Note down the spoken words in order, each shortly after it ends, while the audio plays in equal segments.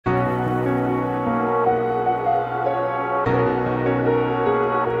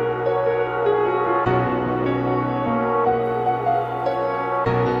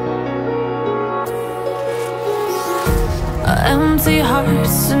Empty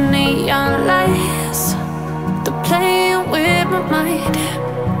hearts and neon lights, they're playing with my mind.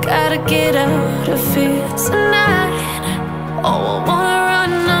 Gotta get out of here tonight. Oh, I wanna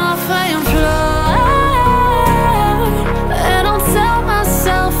run off and fly, and I'll tell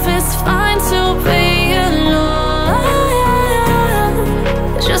myself it's fine to be alone,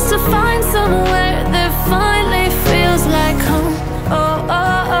 just to find somewhere that finally feels like home. Oh,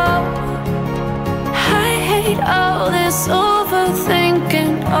 oh, oh. I hate all this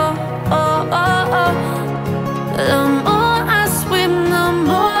overthinking. Oh, oh, oh, oh. The more I swim, the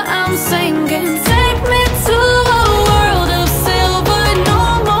more I'm sinking. Take me to a world of silver, no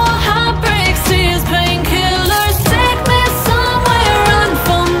more heartbreaks, tears, painkillers. Take me somewhere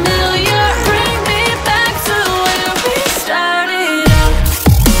unfamiliar, bring me back to where we started out.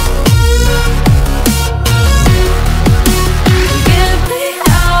 Get me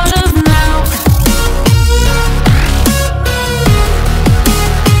out of now,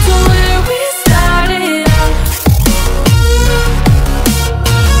 to where we started out.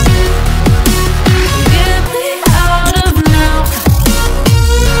 Get me out of now,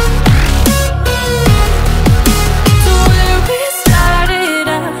 to where we started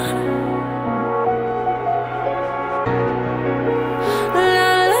out. La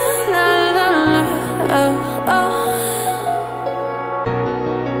la la la la, oh, oh.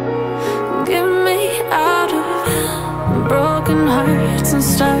 Get me out of broken hearts and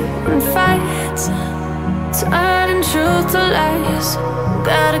starting fights, turning truth to lies.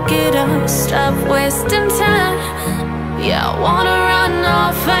 Gotta get up, stop wasting time. Yeah, I wanna run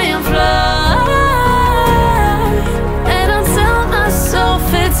off and fly, and I'll tell myself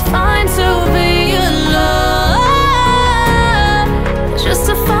it's fine to be alone, just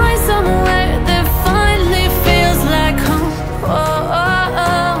to find somewhere that finally feels like home. Oh, oh,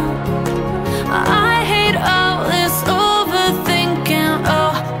 oh. I hate all this overthinking.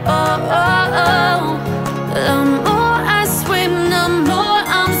 Oh, oh, oh, oh. The more I swim, the more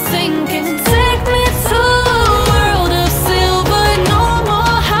I'm sinking. Take me to a world of silver, no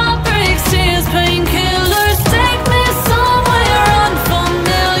more heartbreaks, tears, painkillers. Take me somewhere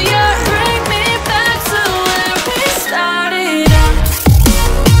unfamiliar, bring me back to where we started out.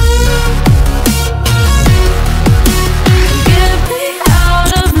 Get me out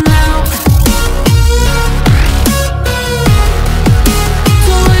of now,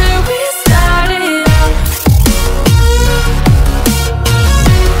 to where we started out.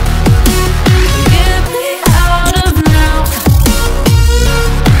 Get me out of now,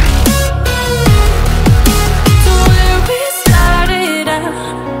 to where we started out.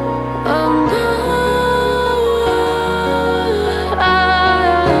 Oh no,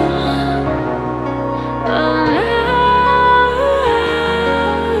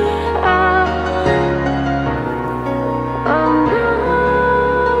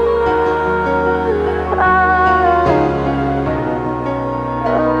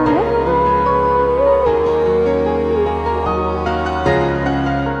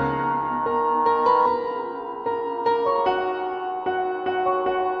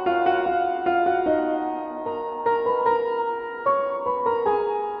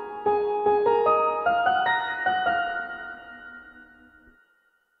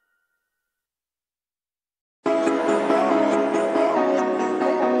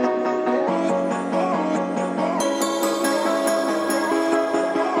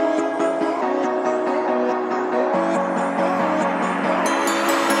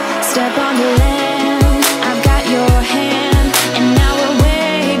 step on the land, I've got your hand, and now we're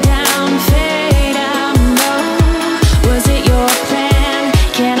way down, fade out low. Was it your plan?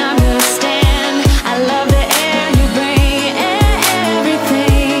 Can't understand. I love the air you bring,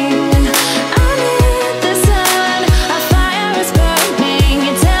 everything. Under the sun, our fire is burning.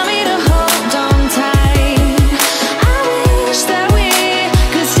 You tell me to hold on tight. I wish that we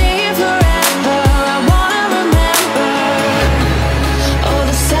could stay here forever. I wanna remember. Oh,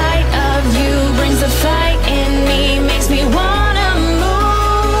 the sight of you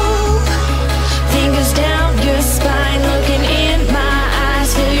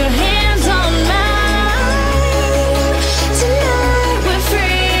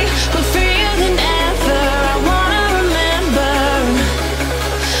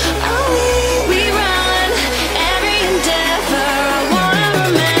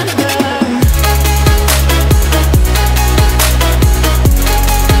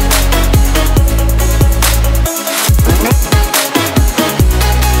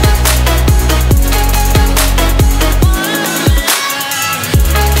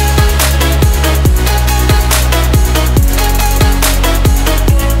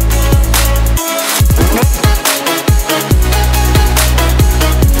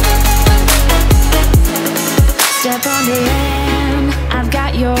wonderland. I've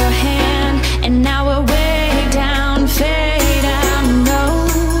got your hand, and now we're way down, fade out.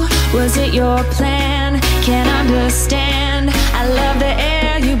 No, was it your plan? Can't understand. I love the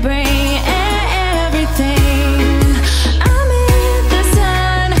air you bring, everything. I'm in the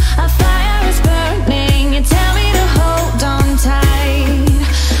sun, a fire is burning. You tell me to hold on tight.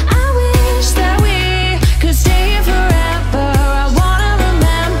 I wish that we could stay here forever. I wanna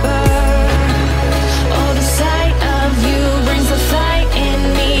remember. Oh, the sight of you brings the fight in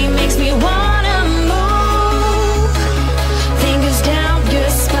me, makes me wanna move. Fingers down your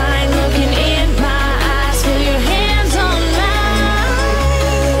spine, looking in my eyes, feel your hands on mine.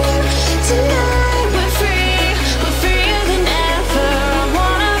 Tonight we're free, we're freer than ever. I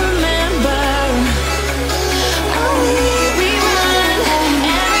wanna remember. Oh, we run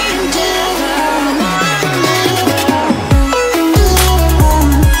every endeavor. I wanna remember.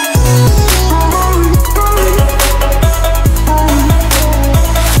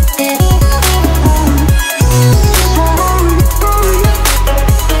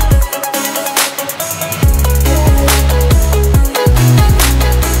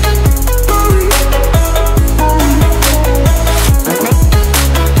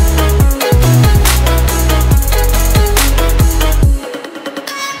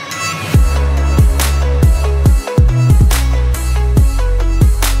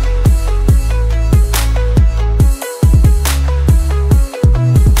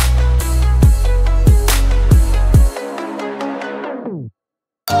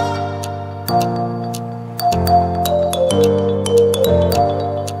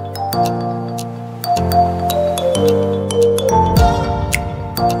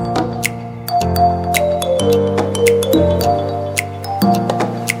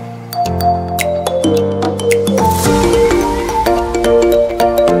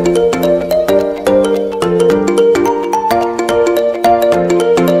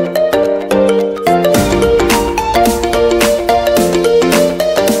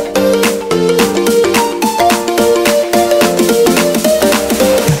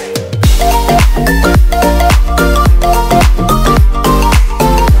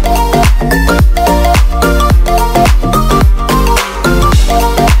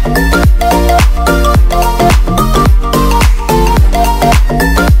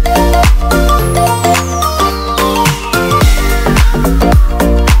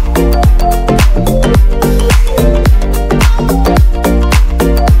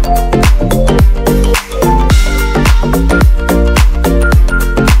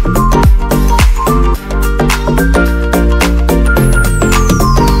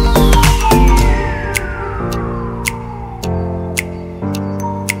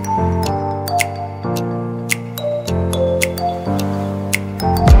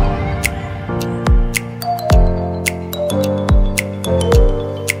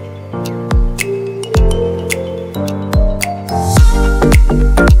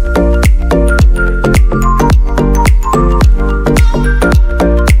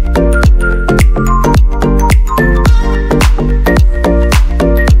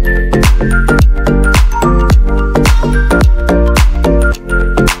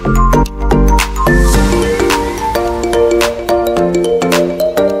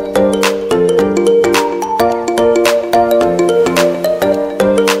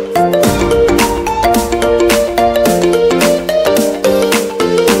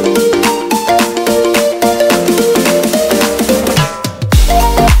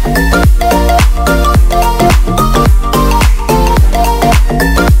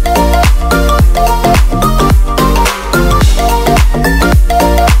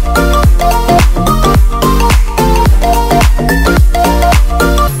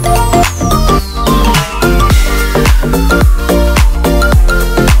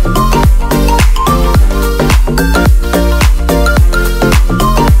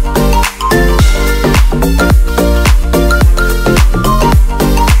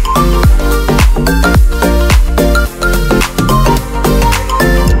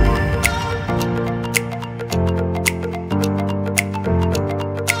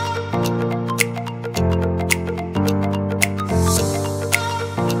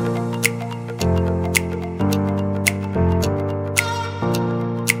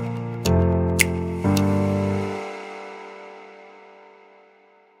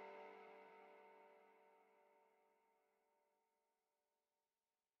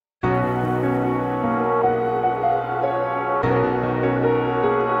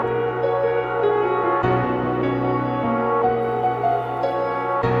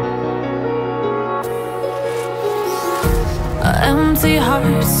 Empty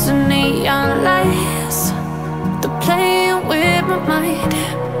hearts and neon lights, They're playing with my mind.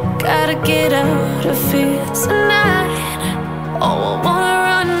 Gotta get out of here tonight. Oh, I wanna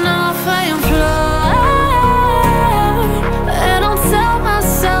run off and fly. And I'll tell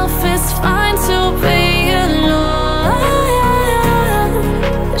myself it's fine to be alone,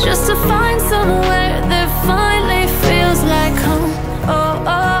 just to find somewhere that finally feels like home.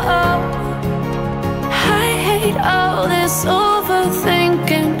 Oh, oh, oh. I hate all this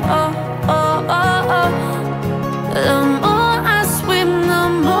overthinking. Oh, oh, oh, oh. The more I swim, the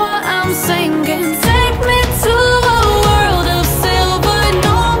more I'm sinking. Take me to a world of silver.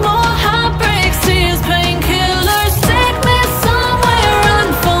 No more heartbreaks, tears, painkillers. Take me somewhere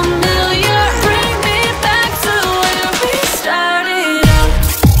unfamiliar. Bring me back to where we started out.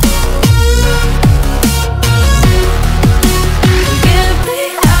 Get me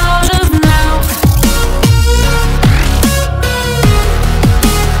out of now,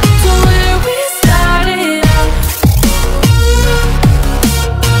 to where we started out.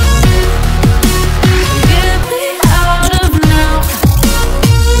 Get me out of now,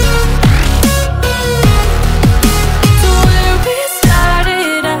 to where we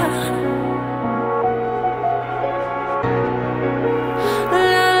started out.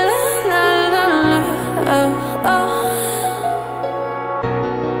 La la la la la, oh, oh.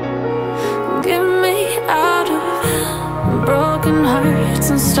 Get me out of broken hearts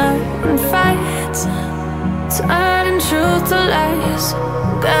and starting fights, turning truth to lies.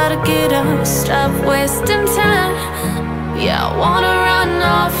 Gotta get up, stop wasting time. Yeah, I wanna run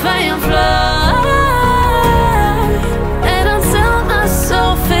off and fly. And I'll tell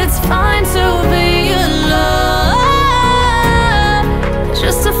myself it's fine to be alone,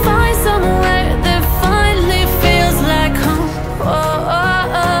 just to find somewhere that finally feels like home. Oh,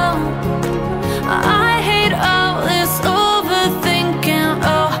 oh, oh. I hate all this overthinking.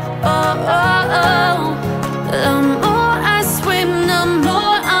 Oh, oh, oh, oh. The more I swim, the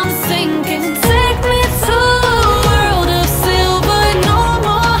more I'm sinking. Take me to a world of silver. No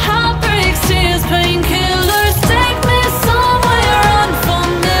more heartbreaks, tears, painkillers. Take me somewhere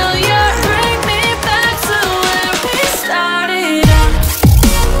unfamiliar. Bring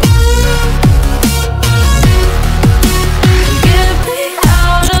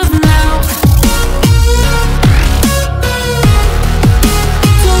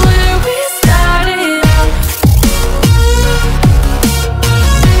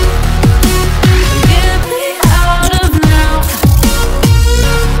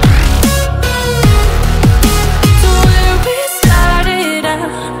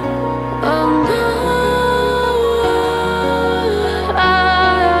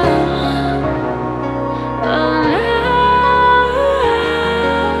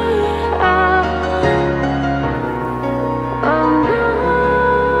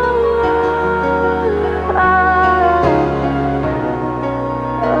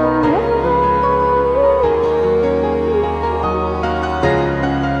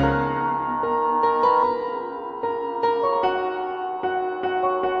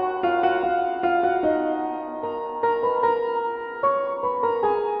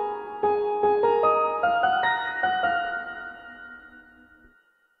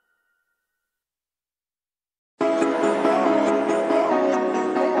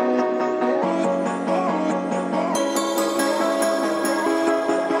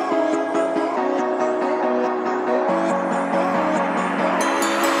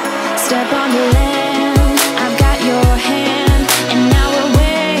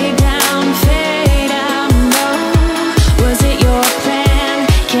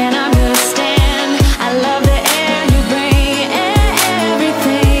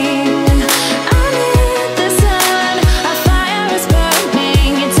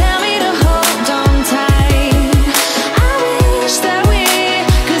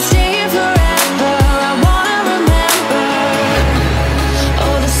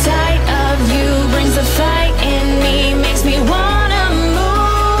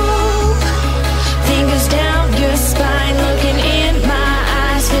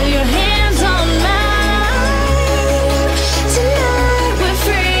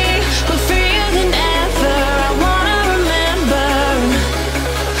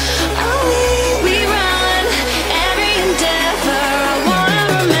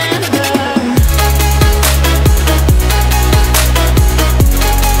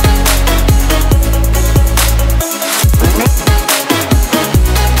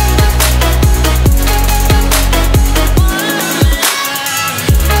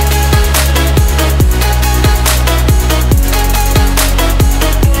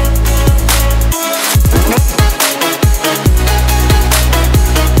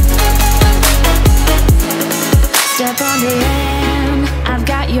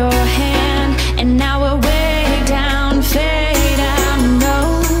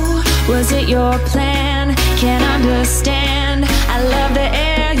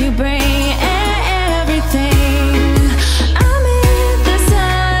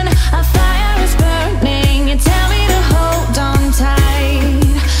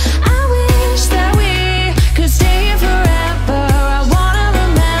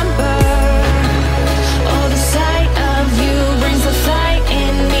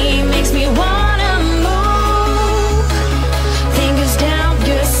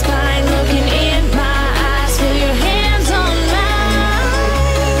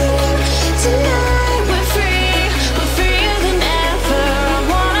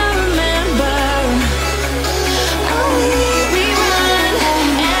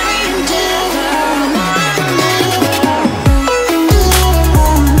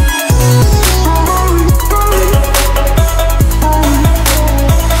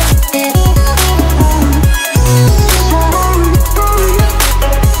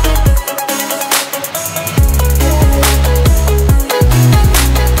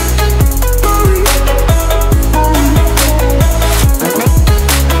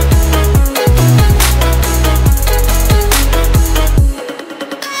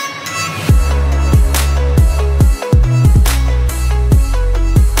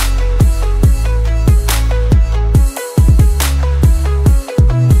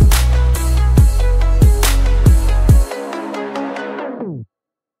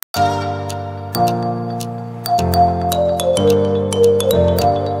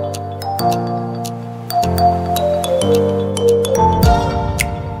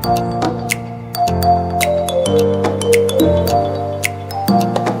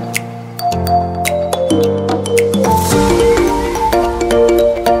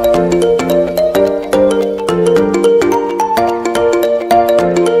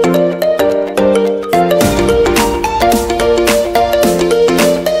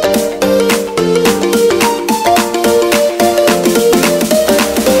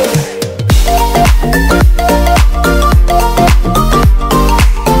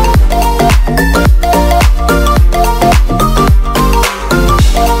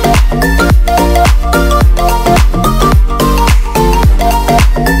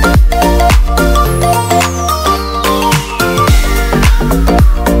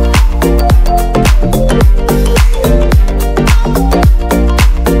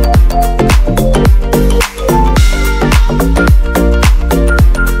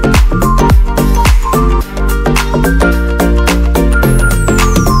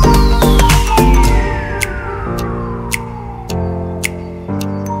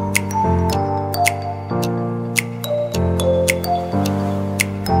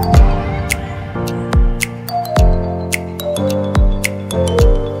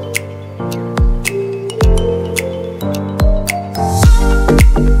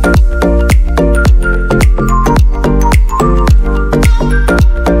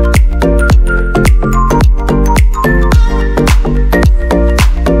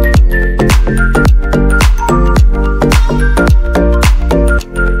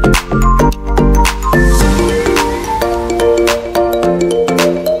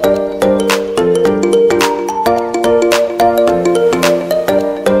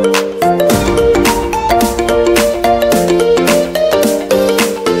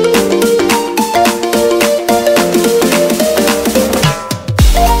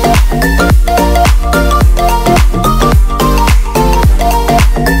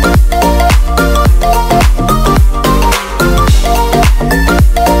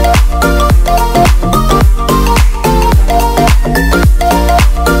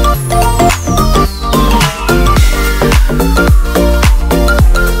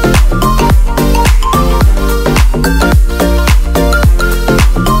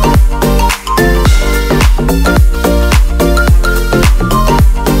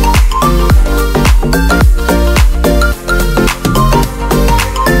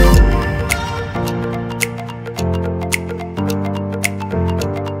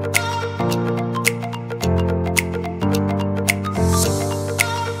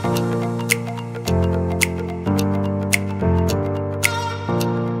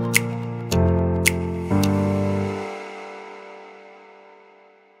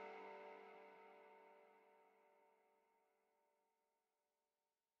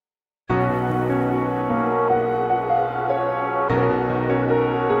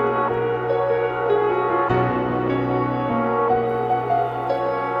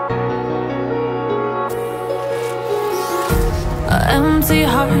empty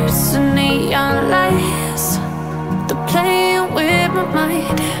hearts and neon lights. They're playing with my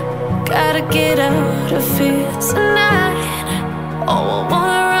mind. Gotta get out of here tonight. Oh, I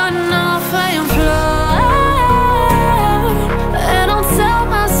wanna run off and fly. And I'll tell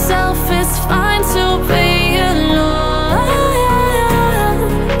myself it's fine to be alone,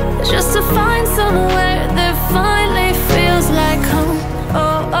 just to find somewhere that finally feels like home.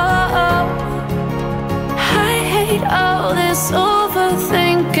 Oh, oh, oh. I hate all this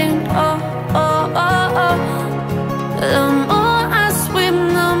overthinking. Oh, oh, oh, oh. The more I swim,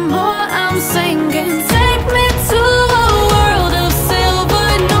 the more I'm sinking. Take me to a world of silver.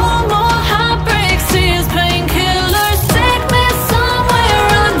 No more heartbreaks, tears, painkillers. Take me somewhere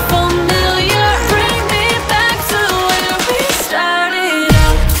unfamiliar. Bring me back to where we started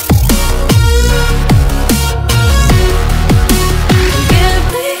out. Get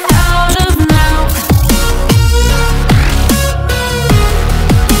me out of now,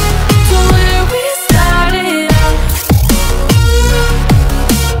 to where we started out.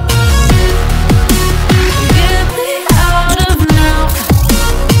 Get me out of now,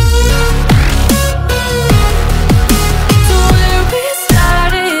 to where we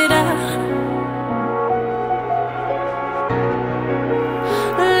started out.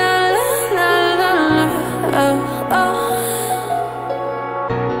 La la la la la, oh, oh.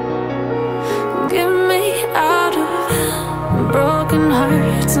 Get me out of broken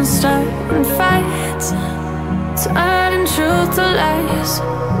hearts and starting fights, turning truth to lies.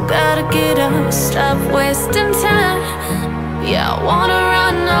 Gotta get up, stop wasting time. Yeah, I wanna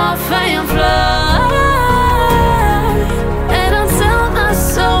run off and fly. And I'll tell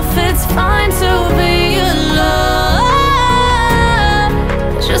myself it's fine to be alone,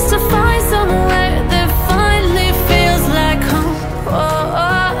 just to find somewhere that finally feels like home. Oh,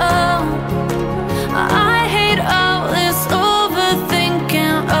 oh, oh. I hate all this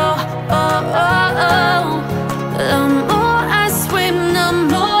overthinking. Oh, oh, oh, oh. The more I swim, the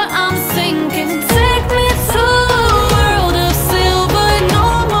more I'm sinking. Take me to a world of silver. No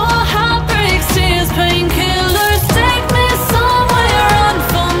more heartbreaks, tears, painkillers. Take me somewhere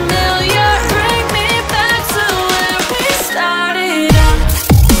unfamiliar. Bring me back to where we started out.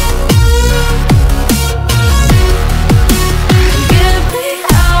 Get me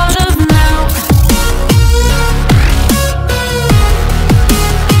out of now,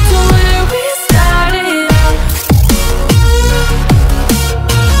 to where we started out.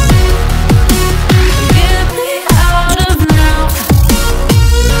 Get me out of now,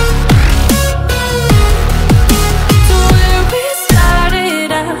 to where we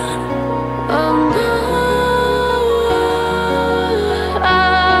started out. Oh no,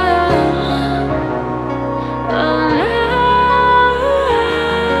 oh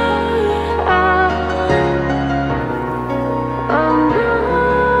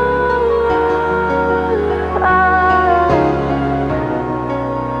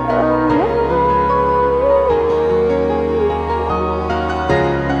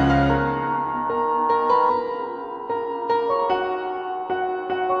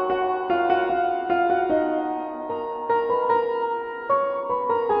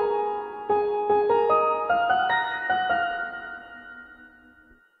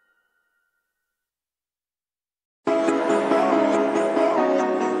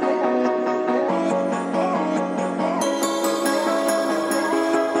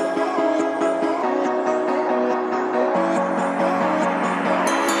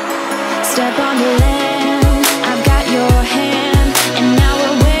step on the land, I've got your hand, and now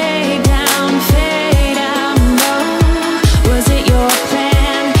we're way down, fade out low. Was it your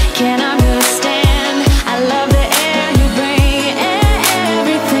plan? Can't understand. I love the air you bring,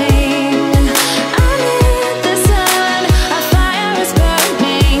 everything. Amid the sun, our fire is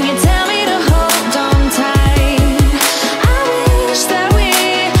burning. You tell me to hold on tight. I wish that we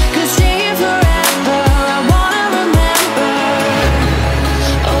could stay here forever. I wanna remember,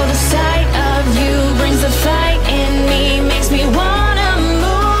 oh, the sight of you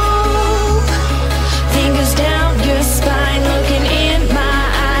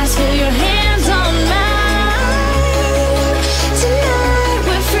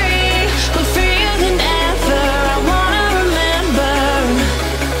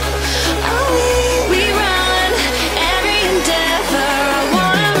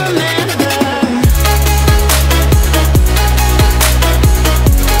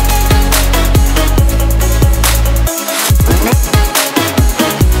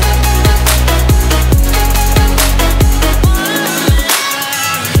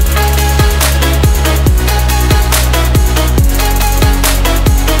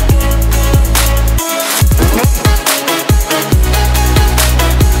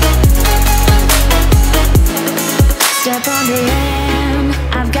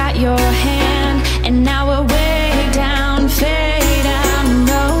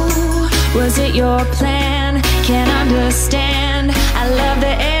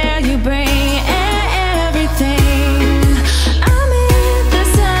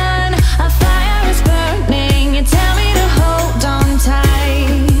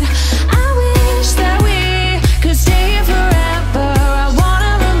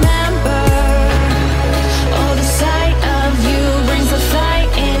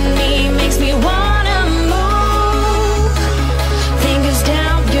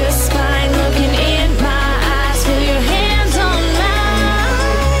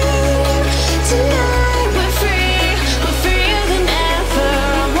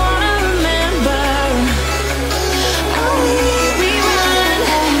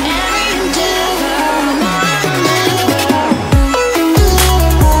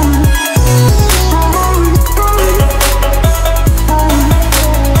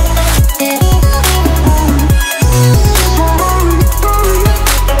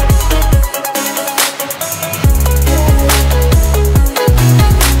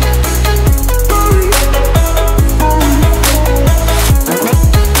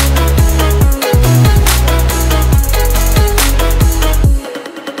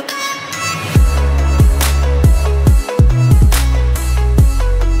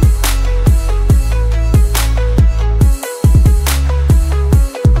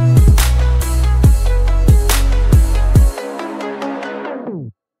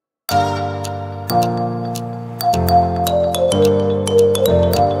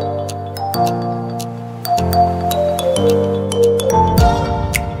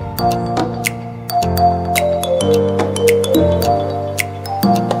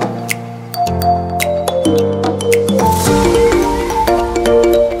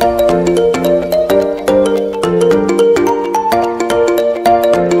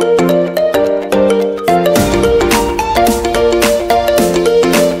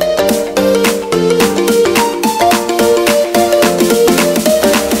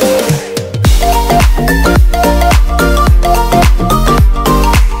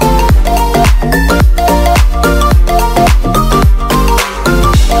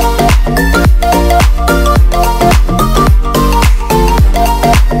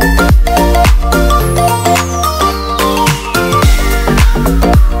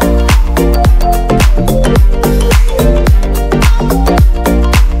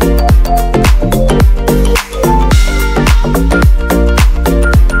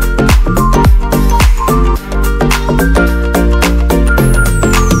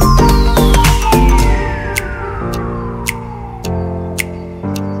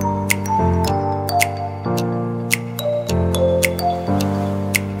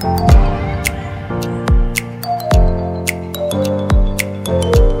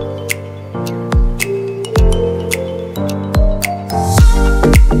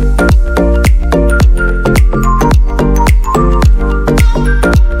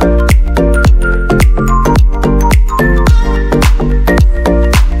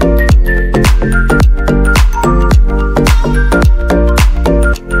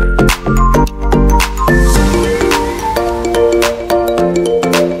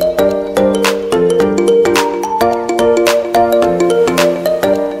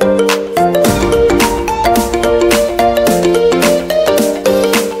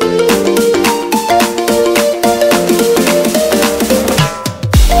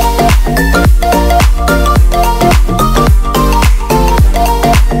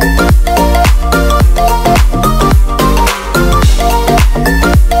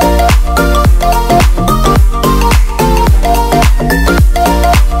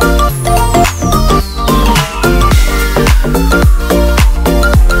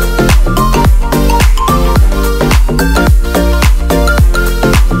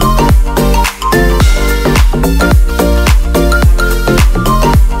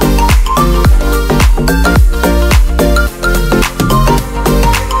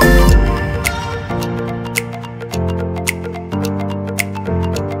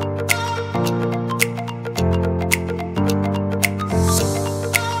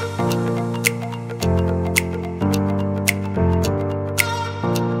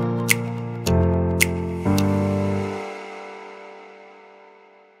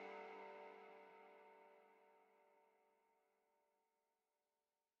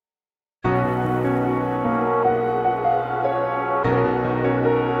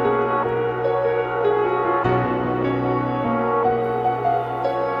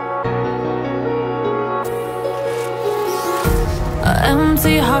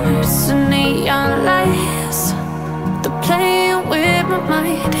Empty hearts and neon lights, they're playing with my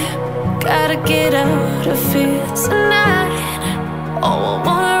mind. Gotta get out of here tonight. Oh, I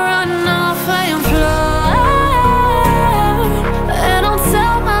wanna run off and fly, and I'll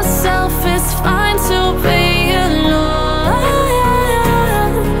tell myself it's fine to be alone,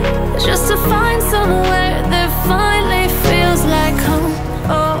 just to find somewhere that finally feels like home.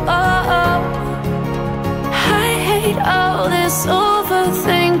 Oh, oh, oh. I hate all this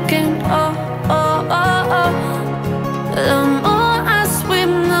overthinking. Oh, oh, oh, oh. The more I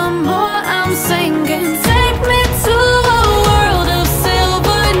swim, the more I'm sinking. Take me to a world of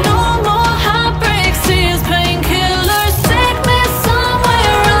silver, no more heartbreaks, tears, painkillers. Take me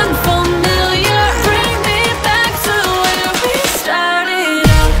somewhere unfamiliar, bring me back to where we started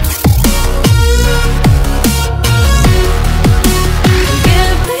out.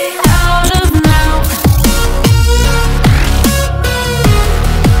 Get me out of now,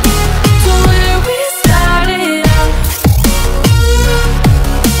 to where we started out.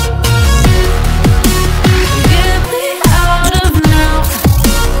 Get me out of now,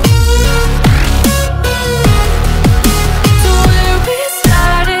 to where we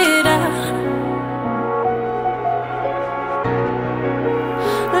started out.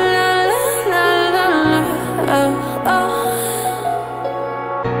 La la la la la, oh, oh.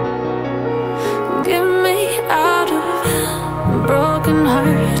 Get me out of broken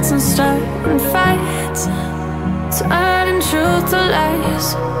hearts and starting fights, turning truth to lies.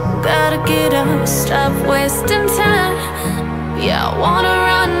 Gotta get up, stop wasting time. Yeah, I wanna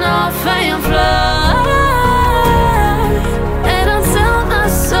run off and fly, and I'll tell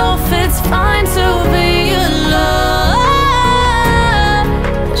myself it's fine to be alone,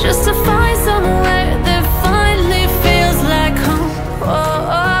 just to find somewhere that finally feels like home.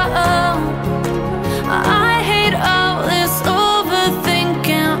 Oh, oh, oh. I hate all this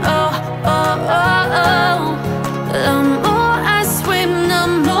overthinking. Oh, oh, oh, oh. The more I swim, the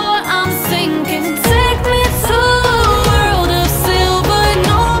more I'm sinking. Take me to a world of silver,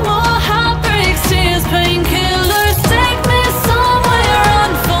 no more heartbreaks, tears,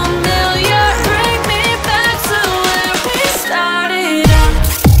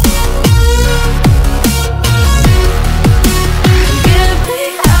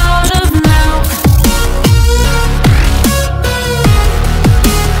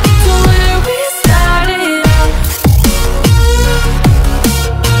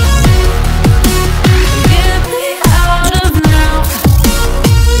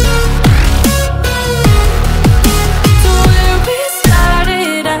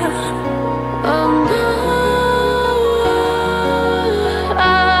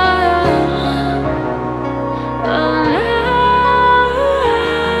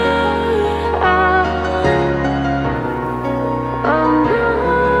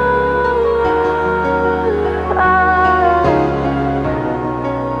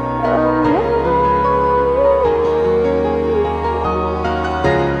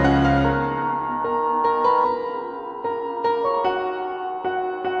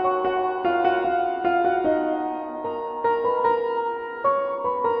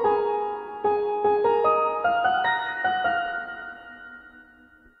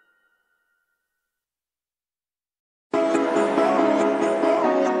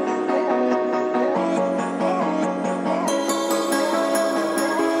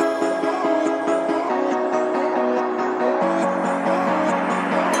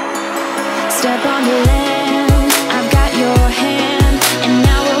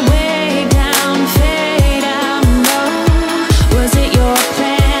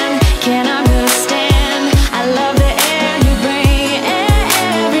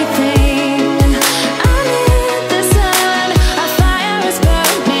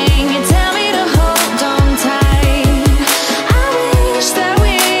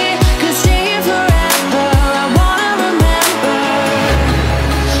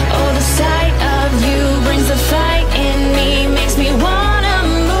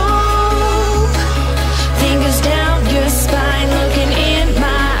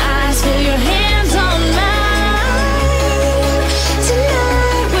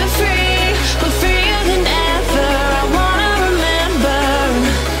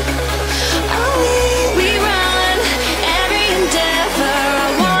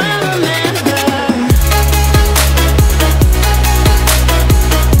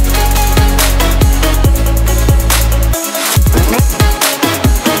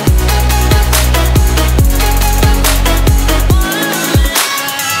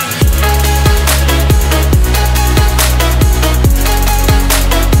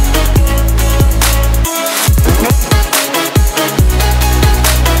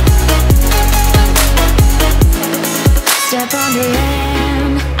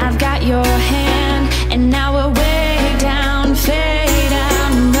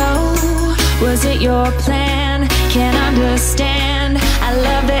 understand. I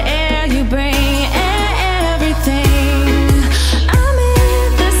love the air you bring and everything. I'm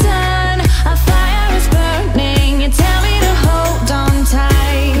in the sun, a fire is burning. You tell me to hold on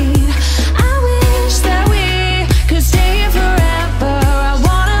tight. I wish that we could stay here forever. I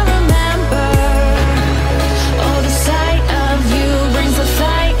wanna remember. Oh, the sight of you brings the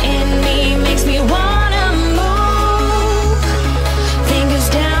fight in me, makes me wanna move. Fingers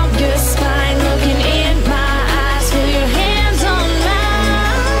down your spine, looking in my eyes, feel your hands on mine.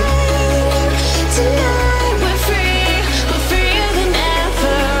 Tonight we're freer than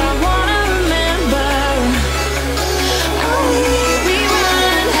ever. I wanna remember. Oh, we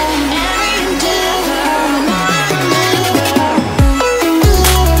run every endeavor. I wanna remember.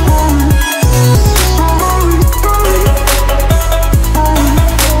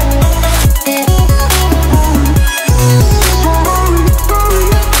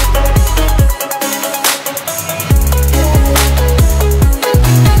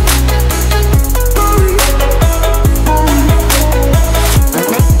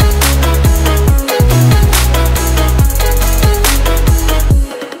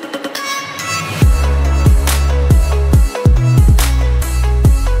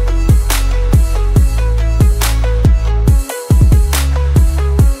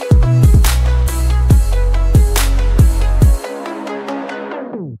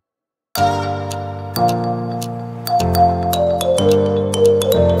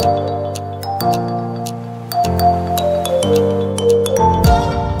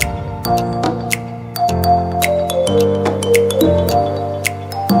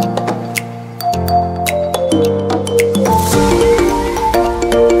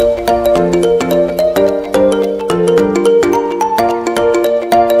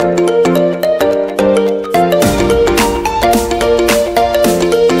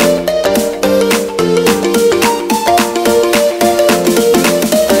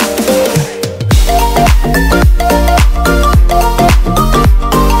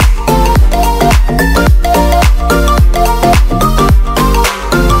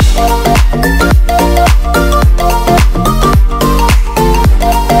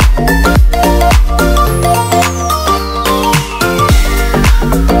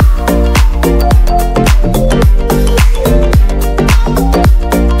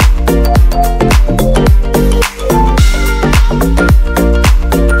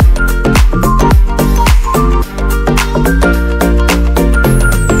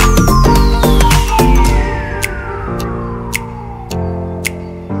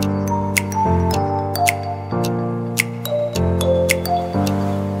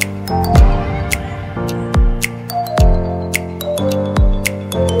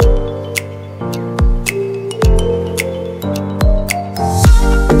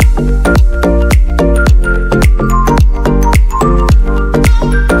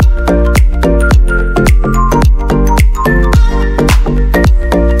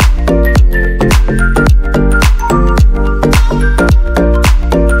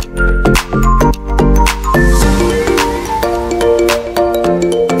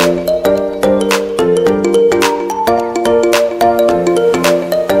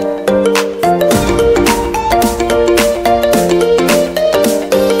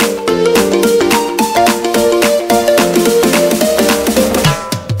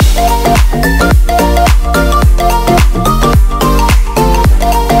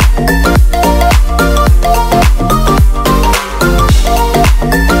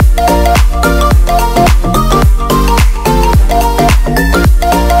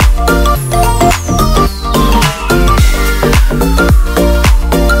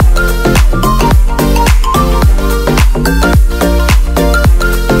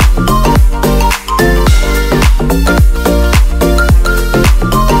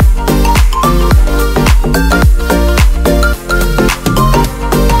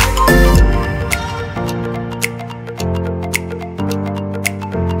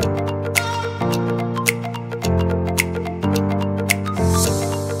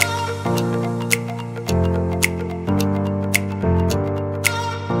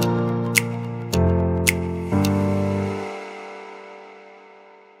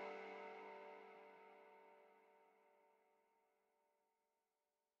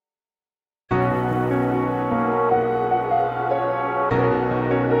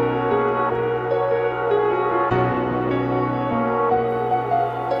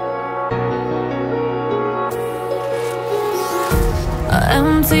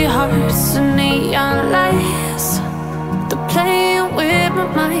 Empty hearts and neon lights, they're playing with my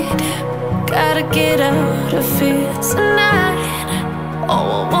mind. Gotta get out of here tonight. Oh,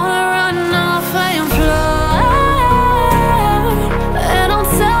 I wanna run off and fly.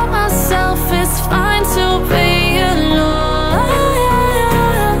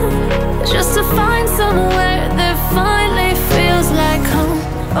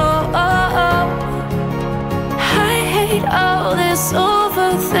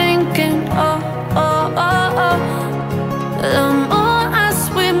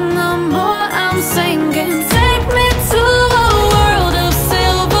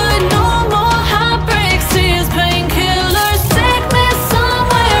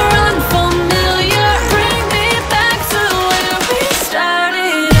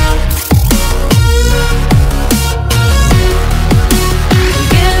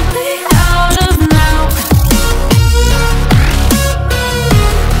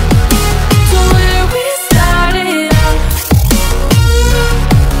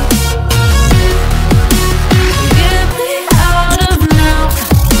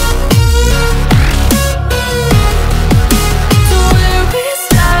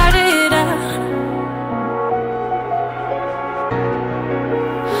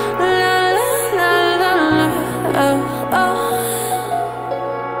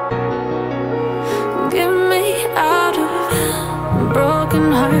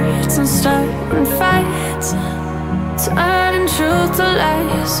 hearts and starting fights, turning truth to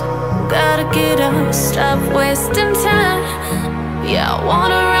lies. Gotta get up, stop wasting time. Yeah, I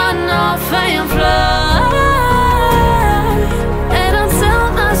wanna run off and fly. And I'll tell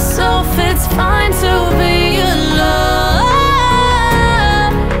myself it's fine to be alone,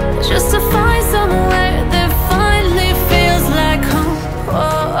 just to find somewhere that finally feels like home.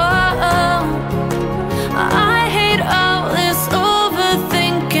 Oh, oh, oh. I hate all this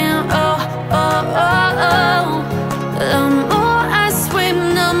overthinking. Oh, oh, oh, oh. The more I swim,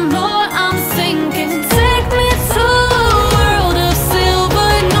 the more I'm sinking. Take me to a world of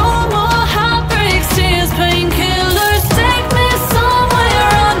silver. No more heartbreaks, tears, painkillers. Take me somewhere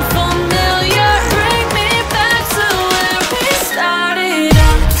unfamiliar. Bring me back to where we started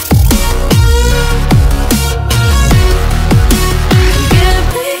out. Get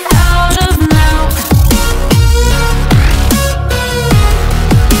me out of now,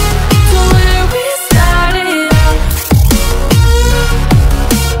 to where we started out.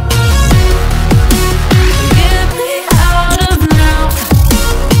 Get me out of now,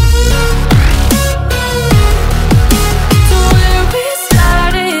 to where we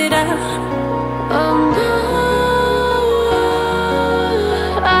started out. Oh no,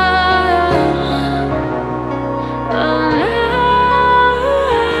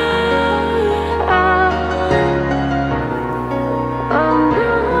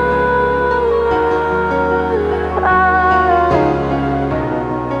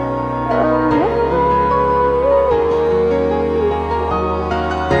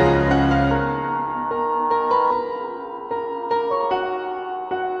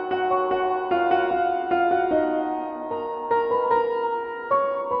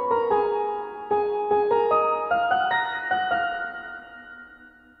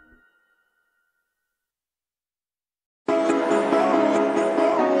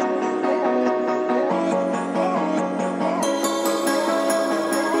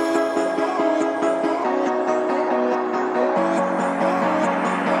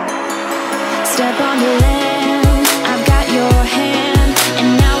 step on the land, I've got your hand, and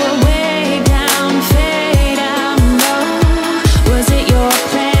now we're way down, fade out low. Was it your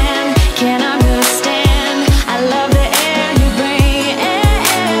plan? Can't understand. I love the air you bring,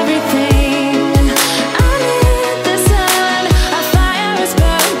 everything. Under the sun, a fire is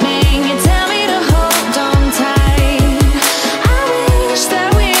burning. You tell me to hold on tight. I wish that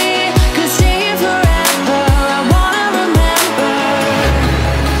we could stay here forever. I wanna remember.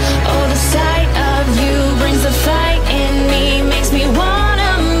 Oh, the sight of you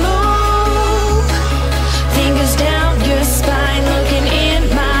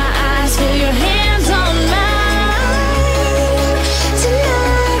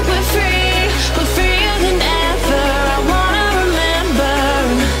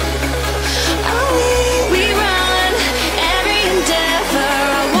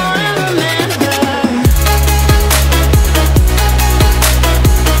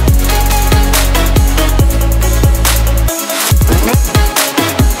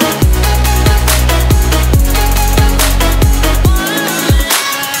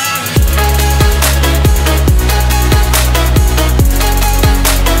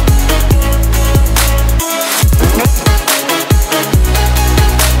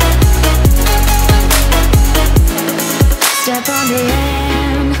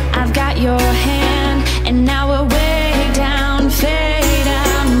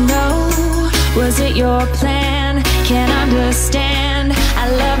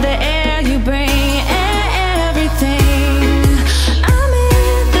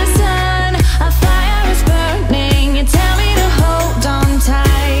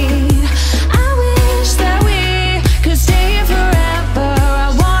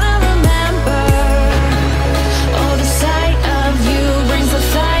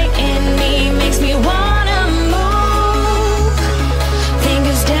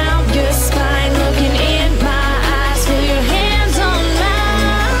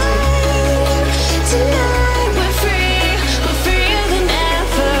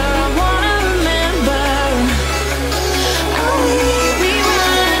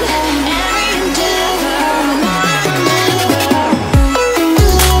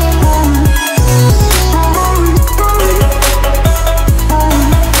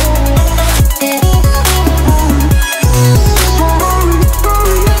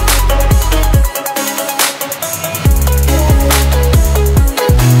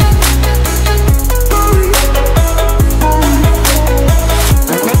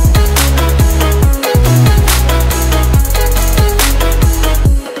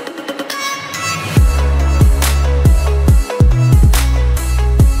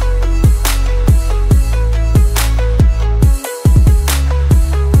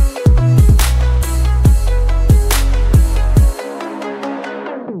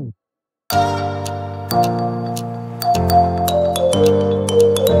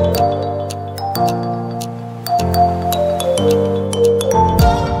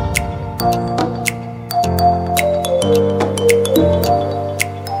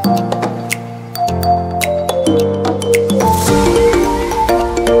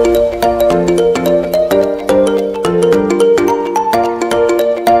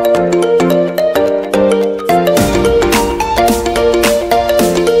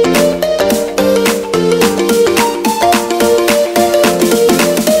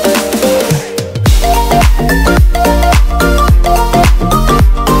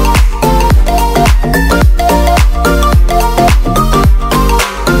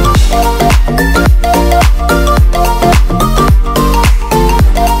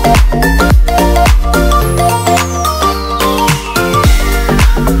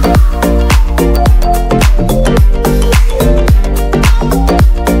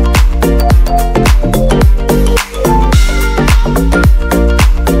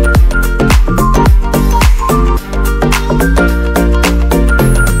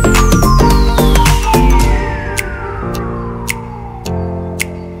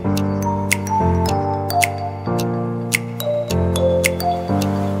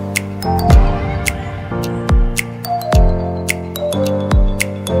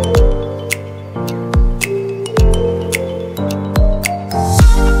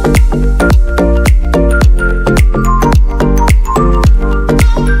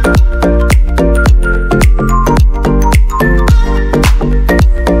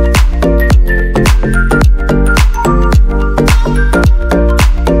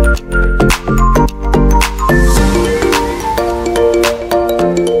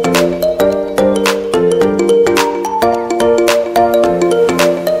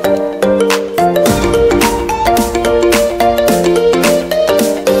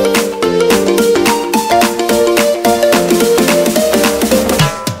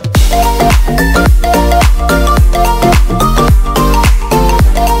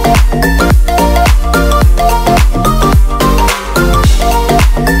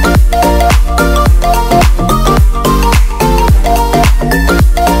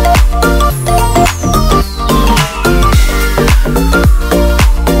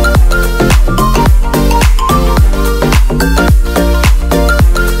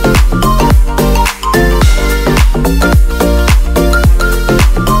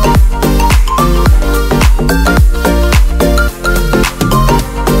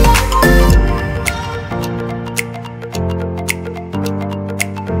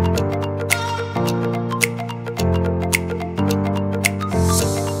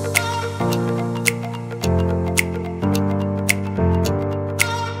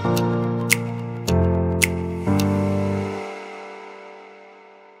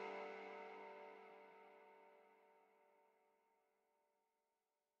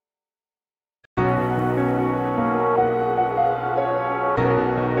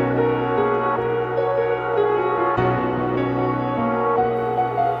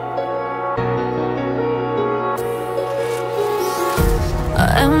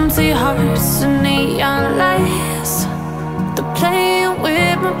empty hearts and neon lights. They're playing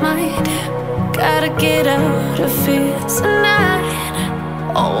with my mind. Gotta get out of here tonight.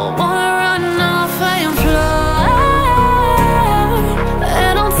 Oh, I wanna run off and fly.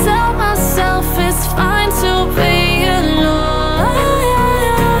 And I'll tell myself it's fine to be alone,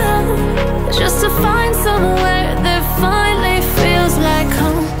 just to find somewhere that finally feels like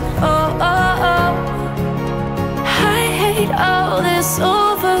home. Oh, oh, oh. I hate all this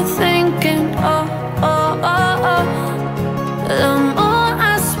overthinking. Oh, oh, oh, oh. The more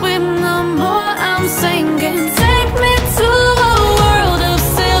I swim, the more I'm sinking. Take me to a world of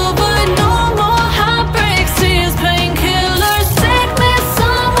silver. No more heartbreaks, tears, painkillers. Take me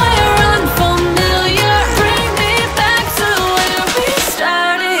somewhere unfamiliar. Bring me back to where we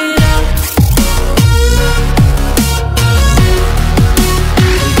started out.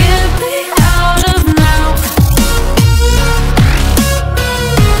 Get me out of now,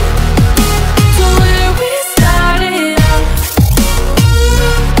 to where we started out.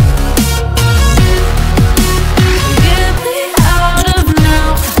 Get me out of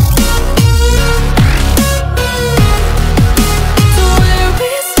now, to where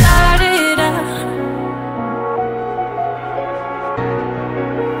we started out.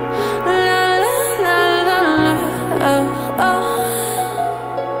 La la la la la, oh, oh.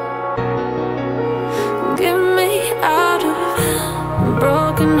 Get me out of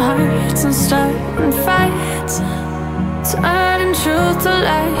broken hearts and starting fights, turning truth to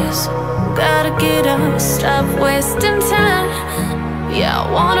lies. Gotta get up, stop wasting time. Yeah, I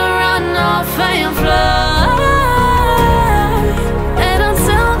wanna run off and fly.